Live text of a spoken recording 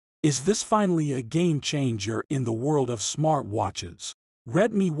Is this finally a game changer in the world of smartwatches?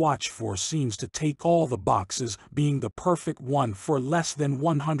 Redmi Watch 4 seems to take all the boxes, being the perfect one for less than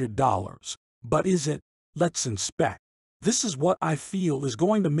 $100. But is it? Let's inspect. This is what I feel is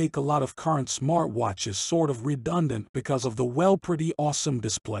going to make a lot of current smartwatches sort of redundant because of the pretty awesome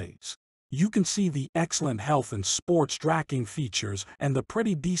displays. You can see the excellent health and sports tracking features and the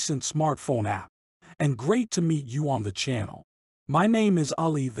pretty decent smartphone app. And great to meet you on the channel. My name is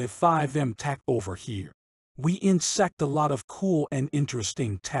Ali the 5M Tech over here. We insect a lot of cool and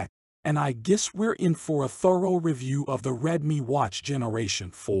interesting tech, and I guess we're in for a thorough review of the Redmi Watch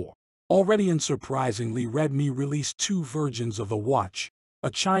Generation 4. Already and surprisingly, Redmi released two versions of the watch, a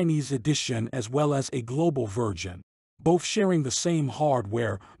Chinese edition as well as a global version, both sharing the same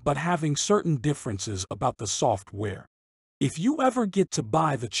hardware but having certain differences about the software. If you ever get to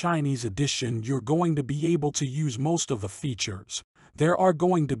buy the Chinese edition, you're going to be able to use most of the features. There are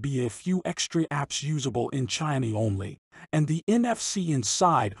going to be a few extra apps usable in China only, and the NFC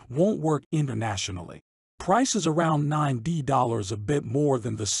inside won't work internationally. Price is around $90, a bit more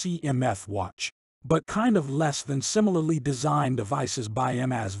than the CMF watch, but kind of less than similarly designed devices by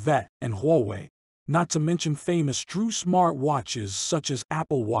Amazfit and Huawei, not to mention famous true smartwatches such as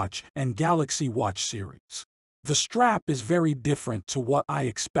Apple Watch and Galaxy Watch series. The strap is very different to what I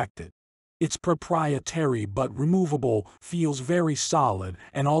expected. It's proprietary but removable, feels very solid,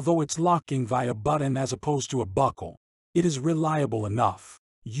 and although it's locking via button as opposed to a buckle, it is reliable enough.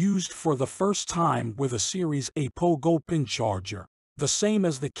 Used for the first time with a Series A Pogo pin charger, the same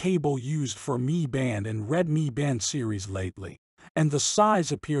as the cable used for Mi Band and Redmi Band series lately, and the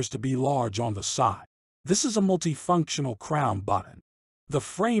size appears to be large on the side. This is a multifunctional crown button. The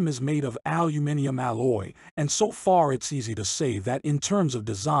frame is made of aluminum alloy, and so far it's easy to say that in terms of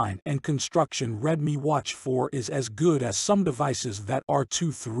design and construction, Redmi Watch 4 is as good as some devices that are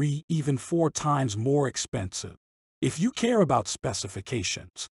 2, 3, even 4 times more expensive. If you care about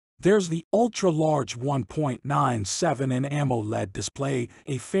specifications, there's the ultra-large 1.97-inch AMOLED display,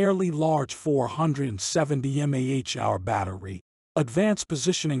 a fairly large 470 mAh battery, advanced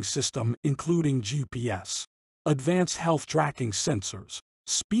positioning system including GPS, advanced health tracking sensors,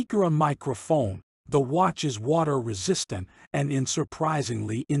 speaker and microphone. The watch is water resistant and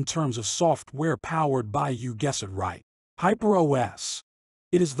unsurprisingly in terms of software powered by, you guess it right, hyperos.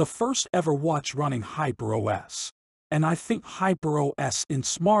 It is the first ever watch running hyperos. And I think hyperos in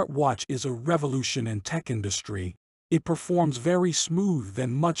smartwatch is a revolution in tech industry. It performs very smooth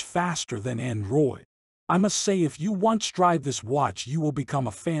and much faster than Android. I must say, if you once tried this watch, you will become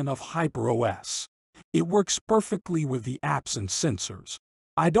a fan of hyperos. It works perfectly with the apps and sensors.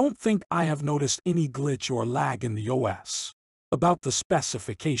 I don't think I have noticed any glitch or lag in the OS. About the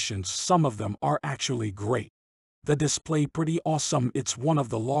specifications, some of them are actually great. The display pretty awesome, it's one of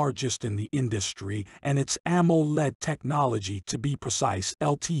the largest in the industry, and it's AMOLED technology, to be precise,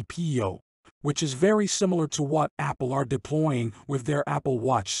 LTPO, which is very similar to what Apple are deploying with their Apple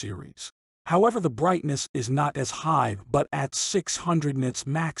Watch series. However, the brightness is not as high, but at 600 nits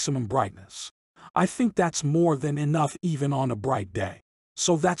maximum brightness. I think that's more than enough even on a bright day.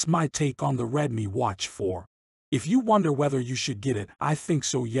 So that's my take on the Redmi Watch 4. If you wonder whether you should get it, I think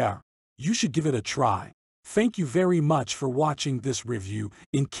so, yeah. You should give it a try. Thank you very much for watching this review.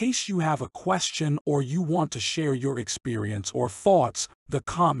 In case you have a question or you want to share your experience or thoughts, the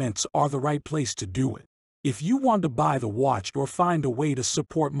comments are the right place to do it. If you want to buy the watch or find a way to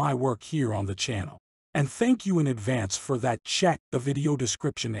support my work here on the channel, and thank you in advance for that, check the video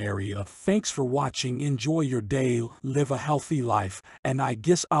description area. Thanks for watching, enjoy your day, live a healthy life, and I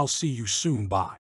guess I'll see you soon. Bye.